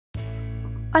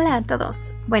Hola a todos.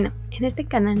 Bueno, en este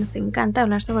canal nos encanta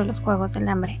hablar sobre los Juegos del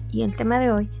Hambre y el tema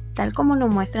de hoy, tal como lo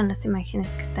muestran las imágenes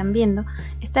que están viendo,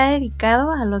 está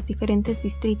dedicado a los diferentes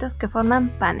distritos que forman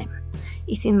Panem.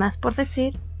 Y sin más por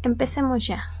decir, empecemos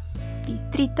ya.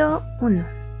 Distrito 1.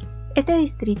 Este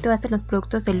distrito hace los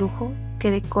productos de lujo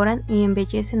que decoran y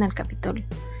embellecen al Capitolio.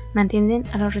 Mantienen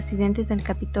a los residentes del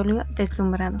Capitolio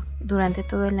deslumbrados durante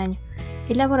todo el año,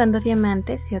 elaborando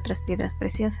diamantes y otras piedras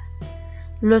preciosas.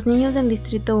 Los niños del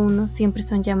Distrito 1 siempre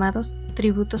son llamados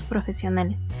tributos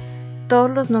profesionales. Todos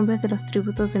los nombres de los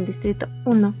tributos del Distrito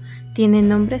 1 tienen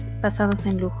nombres basados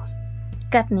en lujos.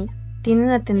 Katniss tiene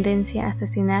una tendencia a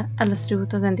asesinar a los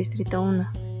tributos del Distrito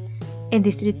 1. El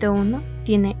Distrito 1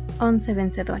 tiene 11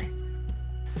 vencedores.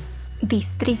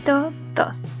 Distrito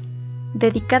 2.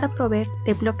 Dedicado a proveer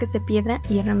de bloques de piedra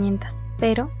y herramientas,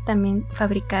 pero también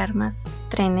fabrica armas,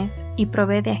 trenes y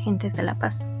provee de agentes de la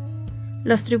paz.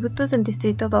 Los tributos del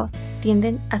Distrito 2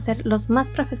 tienden a ser los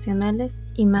más profesionales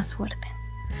y más fuertes.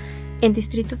 El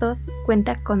Distrito 2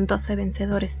 cuenta con 12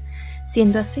 vencedores,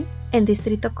 siendo así el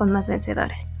distrito con más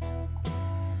vencedores.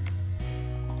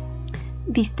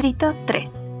 Distrito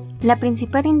 3. La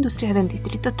principal industria del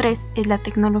Distrito 3 es la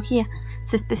tecnología.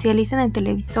 Se especializan en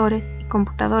televisores y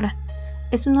computadoras.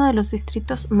 Es uno de los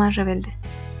distritos más rebeldes.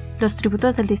 Los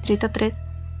tributos del Distrito 3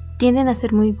 tienden a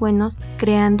ser muy buenos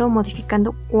creando o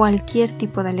modificando cualquier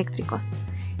tipo de eléctricos.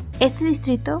 Este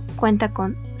distrito cuenta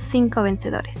con 5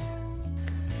 vencedores.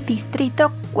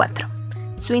 Distrito 4.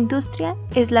 Su industria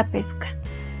es la pesca,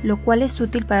 lo cual es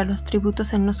útil para los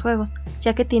tributos en los juegos,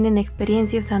 ya que tienen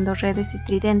experiencia usando redes y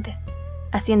tridentes,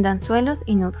 haciendo anzuelos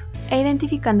y nudos, e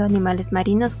identificando animales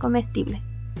marinos comestibles.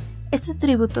 Estos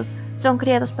tributos son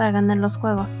creados para ganar los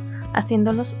juegos,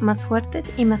 haciéndolos más fuertes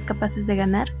y más capaces de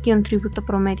ganar que un tributo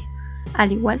promedio,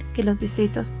 al igual que los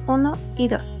distritos 1 y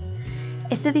 2.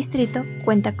 Este distrito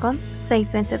cuenta con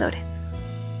 6 vencedores.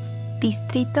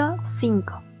 Distrito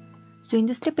 5. Su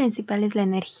industria principal es la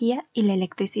energía y la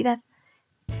electricidad.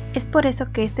 Es por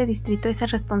eso que este distrito es el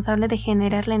responsable de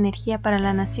generar la energía para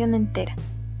la nación entera.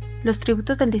 Los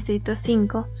tributos del Distrito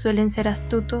 5 suelen ser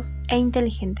astutos e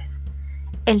inteligentes.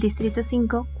 El Distrito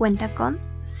 5 cuenta con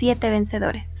 7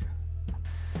 vencedores.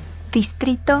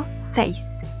 Distrito 6.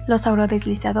 Los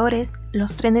aerodeslizadores,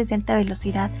 los trenes de alta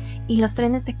velocidad y los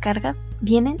trenes de carga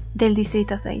vienen del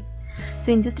Distrito 6.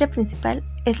 Su industria principal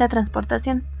es la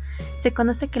transportación. Se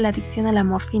conoce que la adicción a la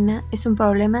morfina es un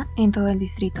problema en todo el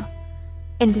distrito.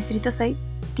 El Distrito 6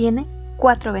 tiene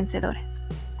 4 vencedores.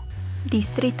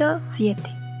 Distrito 7.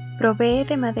 Provee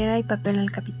de madera y papel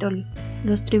al Capitolio.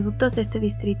 Los tributos de este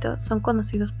distrito son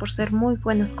conocidos por ser muy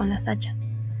buenos con las hachas.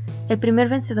 El primer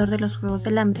vencedor de los Juegos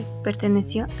del Hambre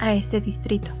perteneció a este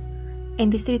distrito. El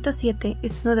Distrito 7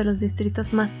 es uno de los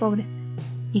distritos más pobres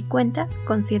y cuenta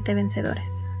con 7 vencedores.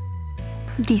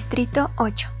 Distrito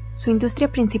 8. Su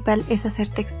industria principal es hacer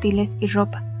textiles y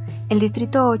ropa. El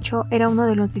Distrito 8 era uno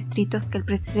de los distritos que el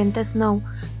presidente Snow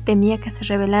temía que se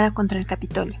rebelara contra el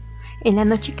Capitolio. En la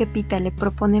noche que Pita le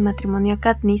propone matrimonio a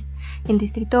Katniss, el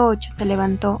Distrito 8 se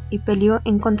levantó y peleó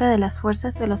en contra de las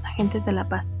fuerzas de los agentes de la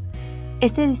paz.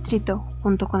 Este distrito,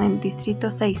 junto con el Distrito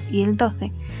 6 y el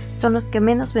 12, son los que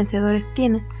menos vencedores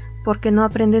tienen, porque no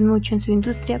aprenden mucho en su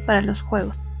industria para los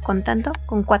juegos, contando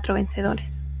con 4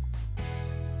 vencedores.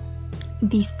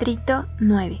 Distrito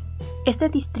 9. Este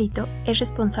distrito es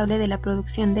responsable de la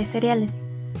producción de cereales.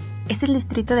 Es el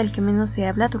distrito del que menos se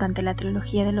habla durante la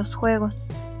trilogía de los juegos.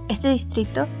 Este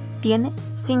distrito tiene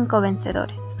 5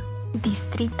 vencedores.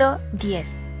 Distrito 10.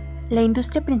 La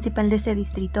industria principal de este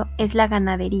distrito es la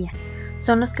ganadería.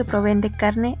 Son los que proveen de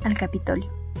carne al Capitolio.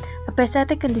 A pesar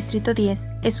de que el Distrito 10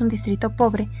 es un distrito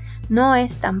pobre, no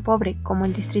es tan pobre como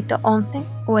el Distrito 11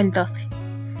 o el 12.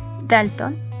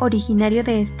 Dalton, originario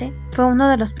de este, fue uno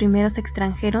de los primeros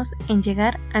extranjeros en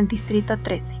llegar al Distrito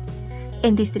 13.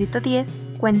 El Distrito 10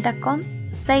 cuenta con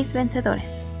 6 vencedores.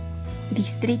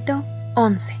 Distrito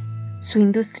 11. Su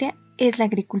industria es la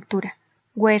agricultura.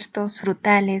 Huertos,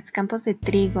 frutales, campos de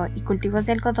trigo y cultivos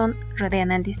de algodón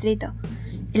rodean al distrito.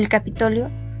 El Capitolio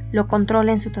lo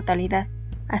controla en su totalidad,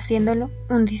 haciéndolo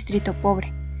un distrito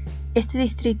pobre. Este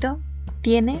distrito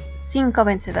tiene 5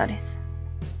 vencedores.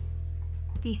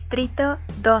 Distrito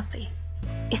 12.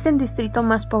 Es el distrito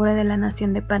más pobre de la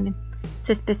nación de Panem.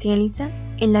 Se especializa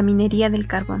en la minería del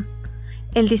carbón.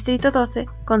 El Distrito 12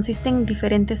 consiste en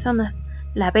diferentes zonas: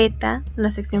 la beta, la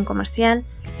sección comercial,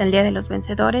 la aldea de los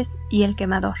vencedores y el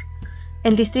quemador.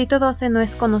 El Distrito 12 no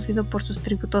es conocido por sus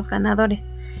tributos ganadores.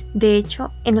 De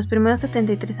hecho, en los primeros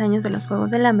 73 años de los Juegos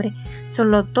del Hambre,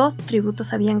 solo 2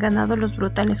 tributos habían ganado los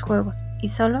brutales juegos, y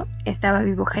solo estaba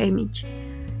vivo Haymitch.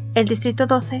 El Distrito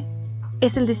 12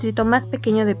 es el distrito más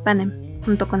pequeño de Panem.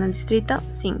 junto con el distrito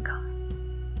 5.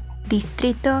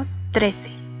 Distrito 13.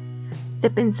 Se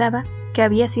pensaba que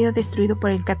había sido destruido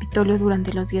por el Capitolio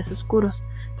durante los días oscuros.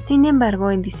 Sin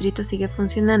embargo, el distrito sigue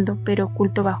funcionando, pero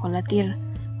oculto bajo la tierra,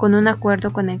 con un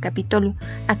acuerdo con el Capitolio,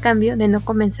 a cambio de no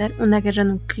comenzar una guerra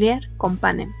nuclear con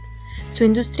Panem. Su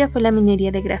industria fue la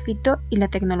minería de grafito y la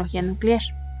tecnología nuclear.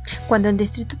 Cuando el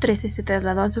Distrito 13 se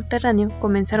trasladó al subterráneo,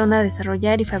 comenzaron a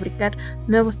desarrollar y fabricar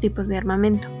nuevos tipos de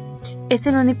armamento. Es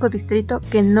el único distrito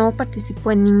que no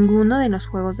participó en ninguno de los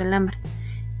Juegos del Hambre.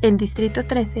 El Distrito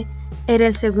 13 era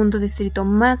el segundo distrito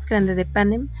más grande de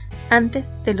Panem antes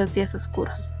de los días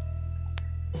oscuros.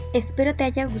 Espero te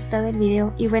haya gustado el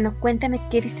video y bueno, cuéntame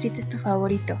qué distrito es tu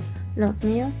favorito. Los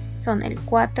míos son el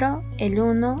 4, el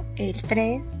 1, el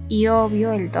 3 y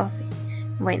obvio el 12.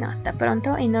 Bueno, hasta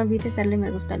pronto y no olvides darle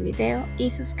me gusta al video y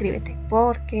suscríbete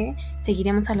porque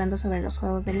seguiremos hablando sobre los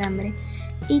Juegos del Hambre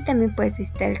y también puedes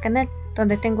visitar el canal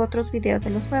donde tengo otros videos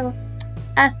de los juegos.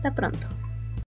 Hasta pronto.